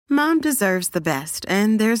Mom deserves the best,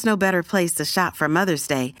 and there's no better place to shop for Mother's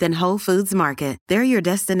Day than Whole Foods Market. They're your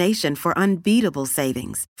destination for unbeatable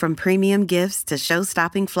savings, from premium gifts to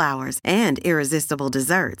show-stopping flowers and irresistible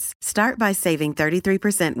desserts. Start by saving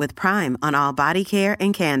 33% with Prime on all body care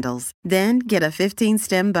and candles. Then get a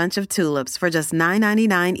 15-stem bunch of tulips for just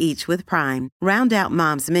 $9.99 each with Prime. Round out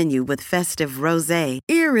Mom's menu with festive rosé,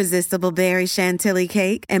 irresistible berry chantilly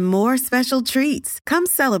cake, and more special treats. Come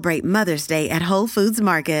celebrate Mother's Day at Whole Foods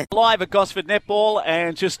Market. Live at Gosford Netball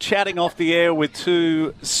and just chatting off the air with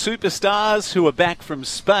two superstars who are back from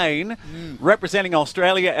Spain representing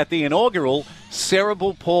Australia at the inaugural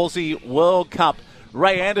Cerebral Palsy World Cup.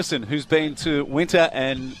 Ray Anderson, who's been to Winter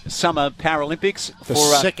and Summer Paralympics. The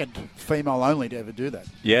second female only to ever do that.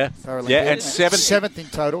 Yeah, and seventh in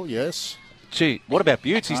total, yes. Gee, what about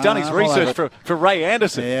Butts? He's done his research for Ray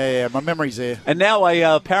Anderson. Yeah, my memory's there. And now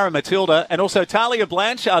a Para-Matilda, and also Talia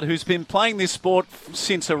Blanchard, who's been playing this sport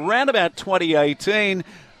since around about 2018.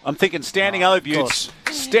 I'm thinking standing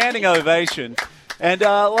ovation. And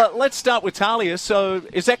let's start with Talia. So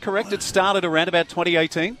is that correct? It started around about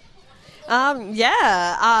 2018?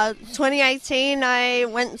 2018 I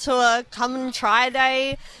went to a come and try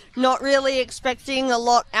day, not really expecting a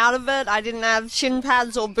lot out of it. I didn't have shin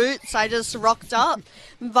pads or boots, I just rocked up.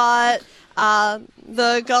 But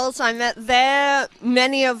the girls I met there,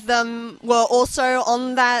 many of them were also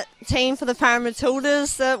on that team for the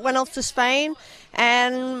Para-Matildas that went off to Spain,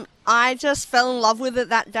 and I just fell in love with it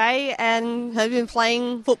that day and have been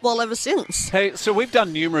playing football ever since. Hey, so we've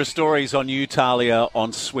done numerous stories on you, Talia,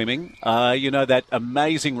 on swimming. You know, that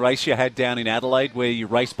amazing race you had down in Adelaide where you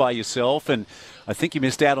raced by yourself, and I think you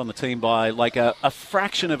missed out on the team by like a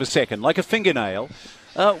fraction of a second, like a fingernail.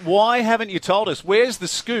 Why haven't you told us? Where's the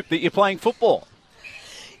scoop that you're playing football?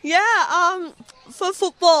 Yeah, for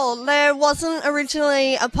football, there wasn't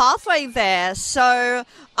originally a pathway there, so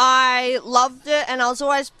I loved it and I was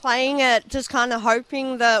always playing it, just kind of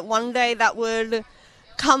hoping that one day that would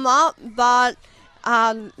come up, but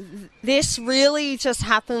this really just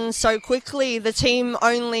happened so quickly. The team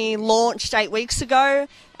only launched 8 weeks ago,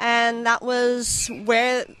 and that was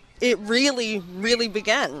where it really, really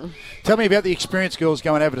began. Tell me about the experience, girls,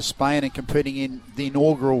 going over to Spain and competing in the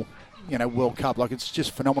inaugural World Cup. Like, it's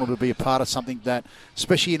just phenomenal to be a part of something that,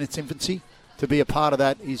 especially in its infancy, to be a part of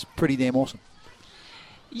that is pretty damn awesome.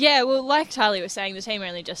 Yeah, well, like Talia was saying, the team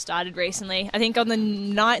only just started recently. I think on the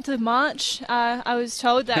 9th of March, I was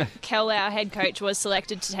told that Kel, our head coach, was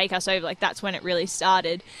selected to take us over. Like, that's when it really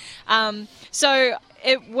started. So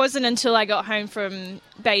it wasn't until I got home from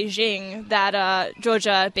Beijing that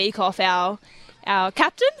Georgia Beekoff, our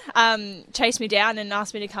captain, chased me down and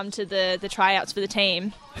asked me to come to the tryouts for the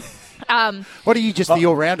team. What are you, just the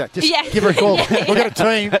all-rounder? Just give her a call. We've got a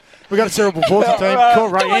team. We've got a cerebral palsy team. Call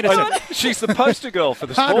Ray Anderson. She's the poster girl for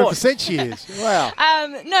the sport. 100% she is. Wow.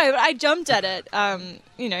 No, I jumped at it.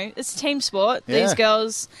 It's a team sport. Yeah. These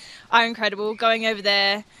girls are incredible. Going over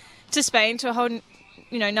there to Spain, to a whole,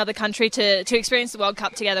 another country to experience the World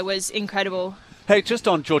Cup together was incredible. Hey, just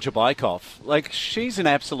on Georgia Beekoff, like, she's an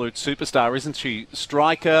absolute superstar, isn't she?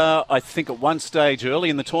 Striker. I think at one stage early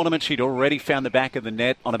in the tournament, she'd already found the back of the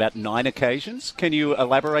net on about 9 occasions. Can you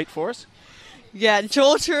elaborate for us? Yeah,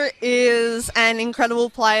 Georgia is an incredible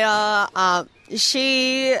player.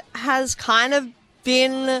 She has kind of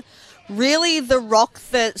been really the rock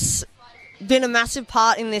that's been a massive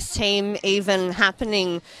part in this team even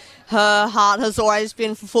happening. Her heart has always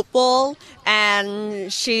been for football,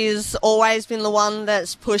 and she's always been the one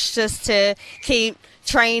that's pushed us to keep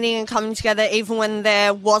training and coming together even when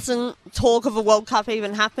there wasn't talk of a World Cup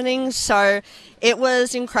even happening. So it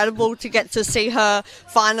was incredible to get to see her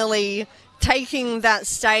finally taking that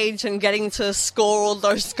stage and getting to score all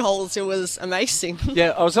those goals. It was amazing.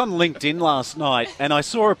 Yeah, I was on LinkedIn last night and I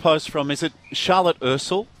saw a post from, is it Charlotte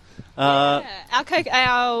Ursel? Our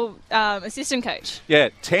assistant coach. Yeah,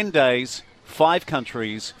 10 days, 5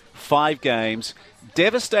 countries, 5 games.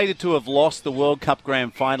 Devastated to have lost the World Cup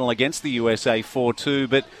Grand Final against the USA 4-2,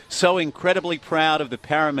 but so incredibly proud of the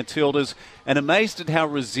Para-Matildas and amazed at how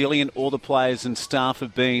resilient all the players and staff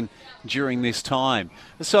have been during this time.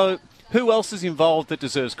 So who else is involved that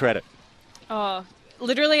deserves credit? Oh,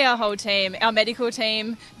 literally our whole team, our medical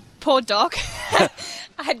team. Poor Doc.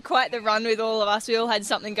 I had quite the run with all of us. We all had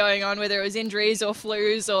something going on, whether it was injuries or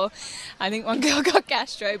flus, or I think one girl got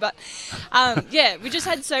gastro. But we just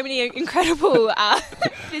had so many incredible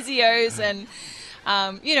physios and,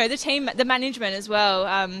 the team, the management as well.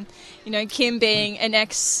 Kim being an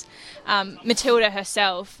ex-Matilda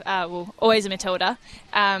herself, always a Matilda,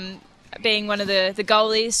 being one of the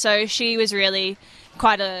goalies. So she was really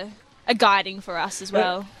quite a guiding for us as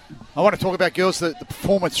well. I want to talk about, girls, the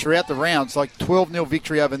performance throughout the rounds, like 12-0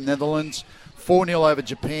 victory over the Netherlands, 4-0 over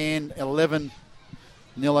Japan, 11-0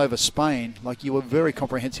 over Spain. Like, you were very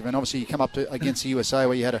comprehensive, and obviously you come up against the USA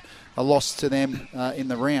where you had a loss to them in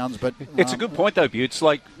the rounds. But it's a good point, though, Butts.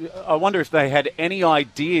 Like, I wonder if they had any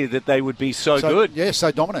idea that they would be so good. Yeah,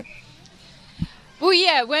 so dominant. Well,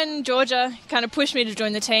 yeah, when Georgia kind of pushed me to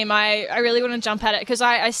join the team, I really want to jump at it because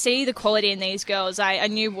I see the quality in these girls. I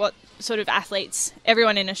knew what sort of athletes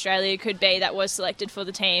everyone in Australia could be that was selected for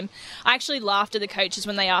the team. I actually laughed at the coaches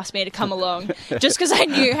when they asked me to come along just because I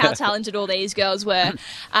knew how talented all these girls were.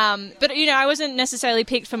 But, I wasn't necessarily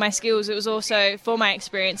picked for my skills. It was also for my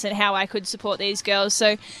experience and how I could support these girls.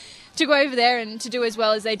 So to go over there and to do as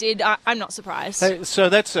well as they did, I'm not surprised. Hey, so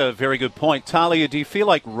that's a very good point. Talia, do you feel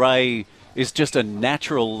like Ray is just a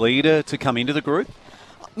natural leader to come into the group?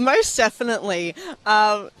 Most definitely.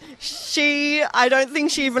 I don't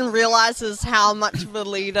think she even realises how much of a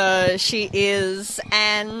leader she is,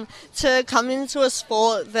 and to come into a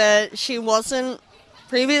sport that she wasn't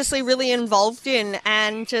previously really involved in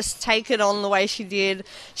and just take it on the way she did.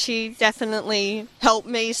 She definitely helped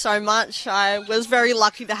me so much. I was very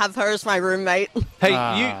lucky to have her as my roommate.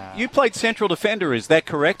 Hey, you played central defender, is that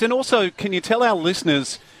correct? And also, can you tell our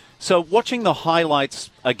listeners, so watching the highlights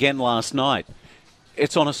again last night,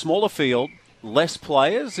 it's on a smaller field, less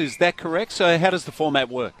players, is that correct? So how does the format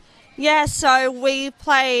work? Yeah, so we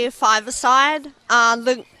play 5-a-side.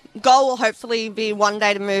 The goal will hopefully be one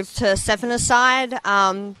day to move to 7-a-side,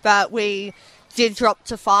 but we did drop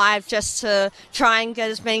to 5 just to try and get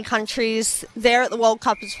as many countries there at the World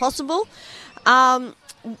Cup as possible.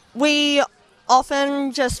 We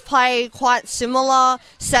often just play quite similar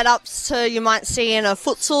setups to you might see in a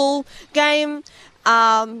futsal game,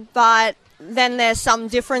 but then there's some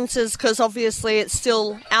differences because obviously it's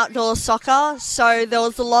still outdoor soccer, so there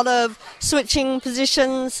was a lot of switching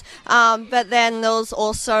positions, but then there was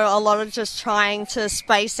also a lot of just trying to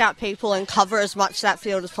space out people and cover as much of that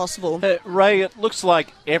field as possible. Ray, it looks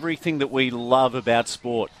like everything that we love about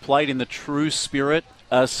sport played in the true spirit.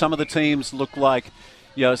 Some of the teams look like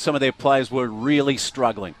some of their players were really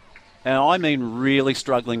struggling. And I mean really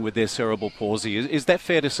struggling with their cerebral palsy. Is that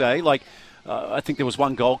fair to say? Like, I think there was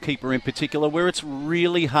one goalkeeper in particular where it's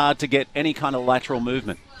really hard to get any kind of lateral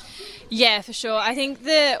movement. Yeah, for sure. I think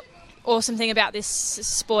the awesome thing about this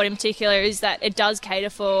sport in particular is that it does cater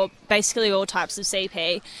for basically all types of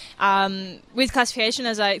CP. With classification,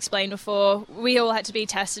 as I explained before, we all had to be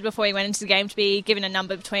tested before we went into the game to be given a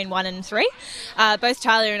number between 1 and 3. Both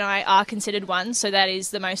Tyler and I are considered 1, so that is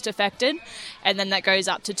the most affected, and then that goes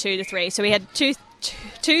up to 2 to 3. So we had two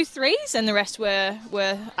 3s and the rest were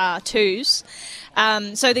 2s.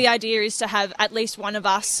 So the idea is to have at least one of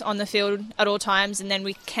us on the field at all times, and then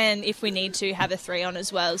we can, if we need to, have a 3 on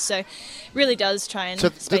as well. So really does try and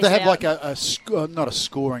space do they have out. like not a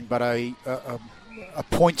scoring, but a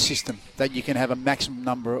point system that you can have a maximum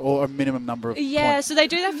number or a minimum number of points? So they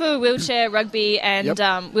do that for wheelchair rugby and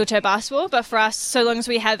wheelchair basketball, but for us, so long as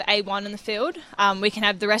we have a 1 in the field, we can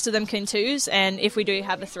have the rest of them can 2s, and if we do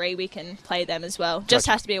have a 3, we can play them as well. Just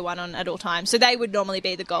has to be a 1 on at all times. So they would normally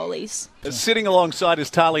be the goalies. Sitting alongside is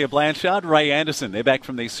Talia Blanchard, Ray Anderson. They're back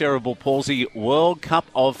from the Cerebral Palsy World Cup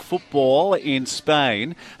of Football in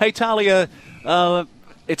Spain. Hey, Talia,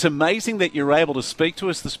 it's amazing that you're able to speak to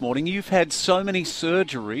us this morning. You've had so many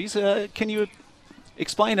surgeries. Can you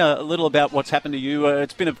explain a little about what's happened to you?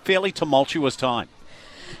 It's been a fairly tumultuous time.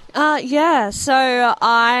 So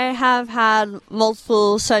I have had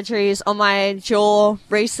multiple surgeries on my jaw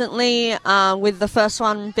recently, with the first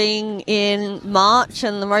one being in March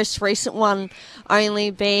and the most recent one only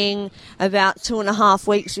being about 2.5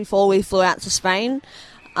 weeks before we flew out to Spain.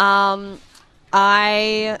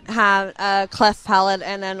 I have a cleft palate,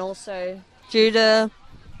 and then also due to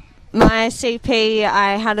my CP,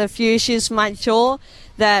 I had a few issues with my jaw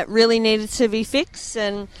that really needed to be fixed,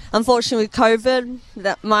 and unfortunately with COVID,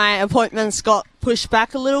 that my appointments got pushed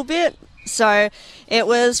back a little bit. So it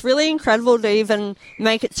was really incredible to even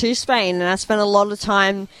make it to Spain, and I spent a lot of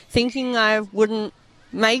time thinking I wouldn't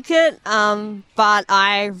make it, but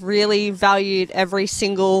I really valued every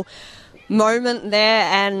single moment there,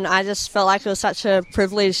 and I just felt like it was such a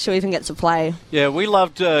privilege to even get to play. Yeah, we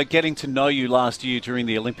loved getting to know you last year during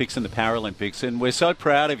the Olympics and the Paralympics, and we're so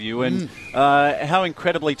proud of you. And how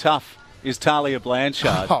incredibly tough is Talia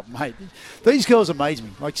Blanchard? Oh, mate, these girls amaze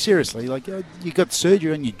me. Like, seriously, like you got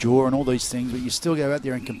surgery on your jaw and all these things, but you still go out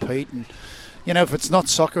there and compete. And if it's not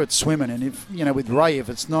soccer, it's swimming. And if with Ray, if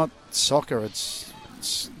it's not soccer, it's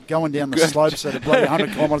going down the slopes at a bloody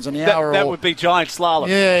 100 kilometres an hour. That would be giant slalom.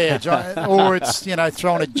 Yeah, giant, or it's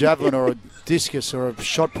throwing a javelin or a discus or a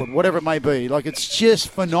shot put, whatever it may be. Like, it's just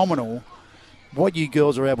phenomenal what you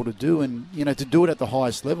girls are able to do, and, you know, to do it at the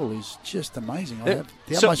highest level is just amazing. I have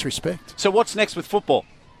the utmost respect. So what's next with football?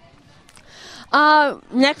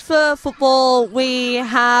 Next for football, we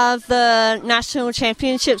have the national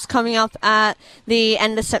championships coming up at the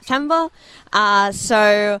end of September.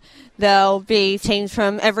 So there'll be teams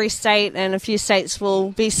from every state, and a few states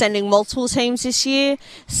will be sending multiple teams this year.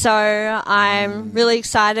 So I'm really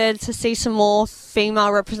excited to see some more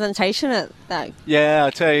female representation at that. Yeah, I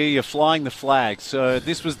tell you, you're flying the flag. So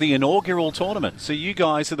this was the inaugural tournament. So you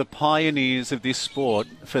guys are the pioneers of this sport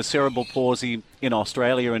for cerebral palsy in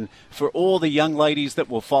Australia, and for all the young ladies that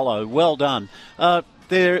will follow. Well done.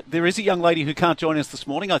 There is a young lady who can't join us this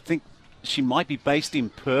morning. I think she might be based in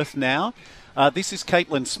Perth now. This is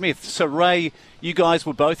Caitlin Smith. So, Ray, you guys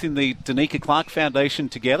were both in the Danica Clark Foundation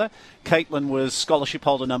together. Caitlin was scholarship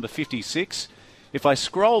holder number 56. If I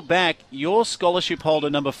scroll back, you're scholarship holder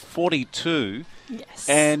number 42. Yes.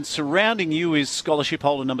 And surrounding you is scholarship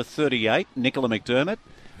holder number 38, Nicola McDermott.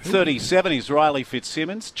 37 is Riley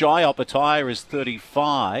Fitzsimmons. Jai Opataya is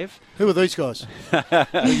 35. Who are these guys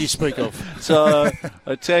who you speak of? So,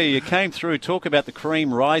 I tell you came through, talk about the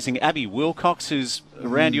cream rising. Abby Wilcox is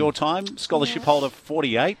around your time, scholarship holder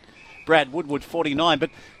 48. Brad Woodward, 49. But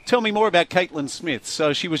tell me more about Caitlin Smith.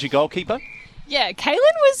 So she was your goalkeeper? Yeah, Caitlin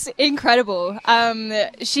was incredible.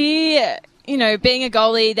 She, you know, being a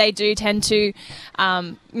goalie, they do tend to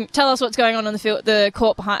tell us what's going on the field, the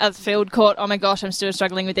court behind the field court. Oh my gosh, I'm still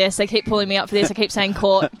struggling with this. They keep pulling me up for this. I keep saying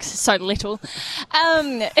court so little.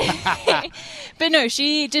 But no,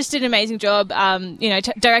 she just did an amazing job. You know,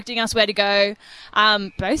 directing us where to go,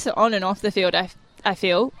 both on and off the field. I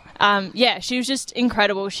feel. Yeah, she was just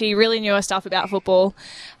incredible. She really knew her stuff about football,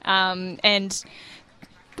 and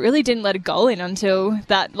really didn't let a goal in until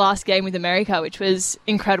that last game with America, which was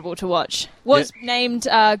incredible to watch. Was named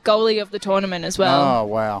goalie of the tournament as well. Oh,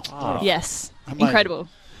 wow. Oh. Yes, Amazing. incredible.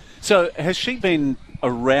 So has she been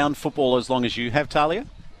around football as long as you have, Talia?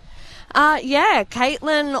 Yeah,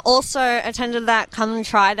 Caitlin also attended that Come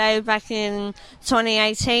Try Day back in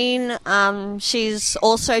 2018. She's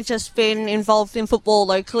also just been involved in football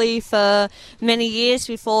locally for many years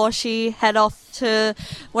before she head off to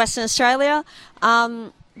Western Australia.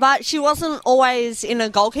 But she wasn't always in a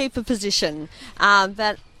goalkeeper position.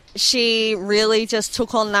 But she really just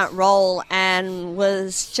took on that role and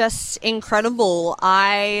was just incredible.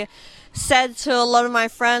 I said to a lot of my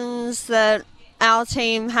friends that our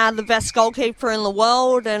team had the best goalkeeper in the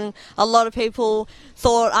world, and a lot of people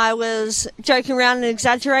thought I was joking around and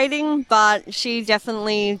exaggerating, but she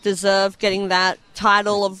definitely deserved getting that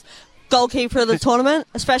title of goalkeeper of the tournament,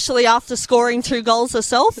 especially after scoring 2 goals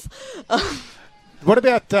herself. What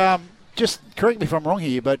about, just correct me if I'm wrong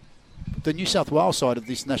here, but the New South Wales side of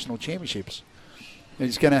this national championships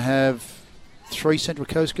is going to have 3 Central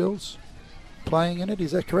Coast girls playing in it.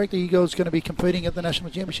 Is that correct? Are you girls going to be competing at the national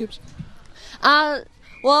championships?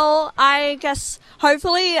 Well, I guess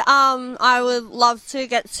hopefully I would love to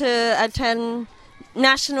get to attend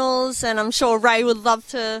nationals, and I'm sure Ray would love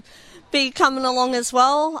to be coming along as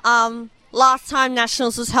well. Last time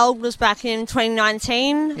nationals was held was back in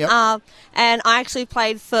 2019, yep. And I actually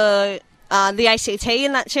played for the ACT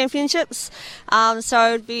in that championships, so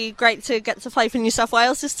it would be great to get to play for New South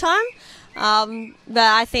Wales this time. But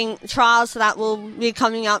I think trials for that will be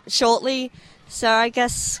coming up shortly. So I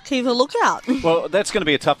guess keep a lookout. Well, that's going to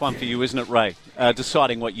be a tough one for you, isn't it, Ray?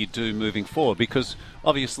 Deciding what you do moving forward, because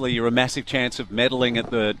obviously you're a massive chance of medaling at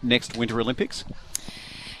the next Winter Olympics.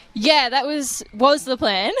 Yeah, that was the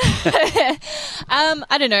plan.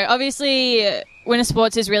 I don't know. Obviously, winter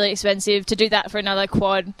sports is really expensive. To do that for another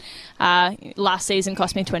quad, last season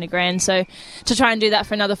cost me $20,000. So to try and do that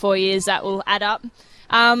for another 4 years, that will add up.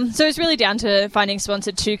 So it's really down to finding a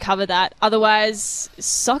sponsor to cover that. Otherwise,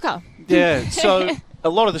 soccer. Yeah, so a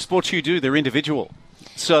lot of the sports you do, they're individual.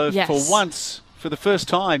 So yes. For once, for the first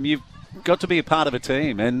time, you've got to be a part of a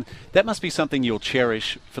team, and that must be something you'll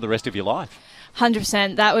cherish for the rest of your life.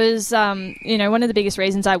 100%. That was, one of the biggest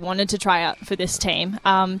reasons I wanted to try out for this team.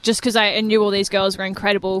 Just because I knew all these girls were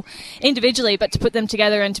incredible individually, but to put them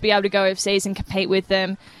together and to be able to go overseas and compete with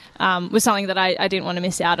them was something that I didn't want to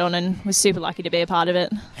miss out on, and was super lucky to be a part of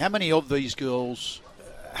it. How many of these girls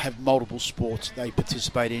have multiple sports they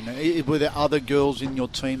participate in? Were there other girls in your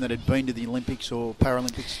team that had been to the Olympics or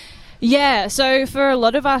Paralympics? Yeah, so for a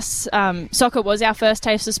lot of us, soccer was our first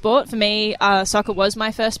taste of sport. For me, soccer was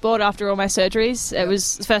my first sport after all my surgeries. It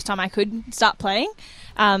was the first time I could start playing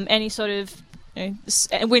any sort of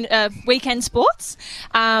weekend sports.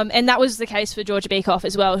 And that was the case for Georgia Beekoff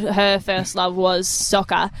as well. Her first love was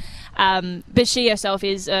soccer. But she herself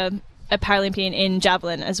is a a Paralympian in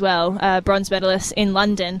javelin as well, a bronze medalist in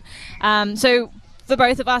London. So for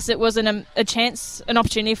both of us, it was an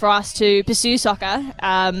opportunity for us to pursue soccer.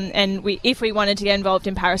 And if we wanted to get involved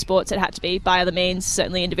in parasports, it had to be by other means,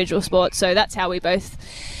 certainly individual sports. So that's how we both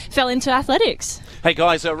fell into athletics. Hey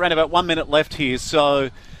guys, around about 1 minute left here.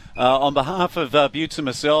 So on behalf of Butts and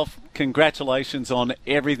myself, congratulations on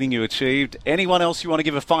everything you achieved. Anyone else you want to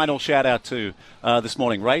give a final shout out to this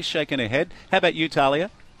morning? Ray's shaking her head. How about you, Talia?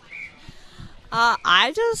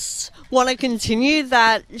 I just want to continue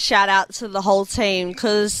that shout out to the whole team,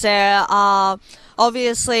 because there are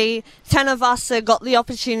obviously 10 of us that got the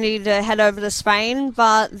opportunity to head over to Spain,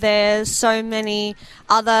 but there's so many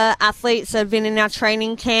other athletes that have been in our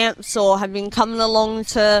training camps or have been coming along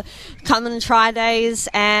to come and try days,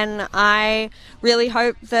 and I really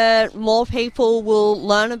hope that more people will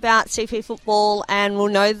learn about CP football and will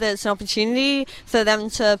know that it's an opportunity for them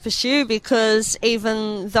to pursue, because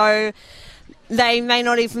even though they may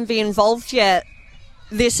not even be involved yet,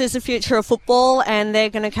 this is the future of football, and they're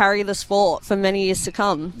going to carry the sport for many years to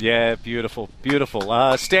come. Yeah, beautiful, beautiful.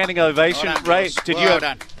 Standing ovation. Well done, Ray, Jules. did Well you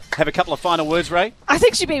done. have a couple of final words, Ray? I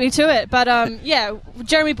think she beat me to it, but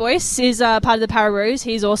Jeremy Boyce is part of the Pararoos.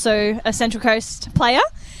 He's also a Central Coast player.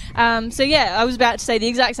 I was about to say the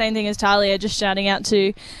exact same thing as Talia, just shouting out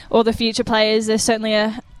to all the future players. There's certainly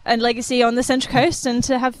a legacy on the Central Coast, and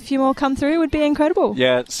to have a few more come through would be incredible.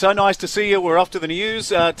 Yeah, so nice to see you. We're off to the news.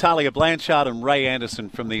 Talia Blanchard and Ray Anderson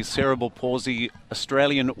from the Cerebral Palsy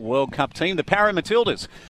Australian World Cup team. The Para Matildas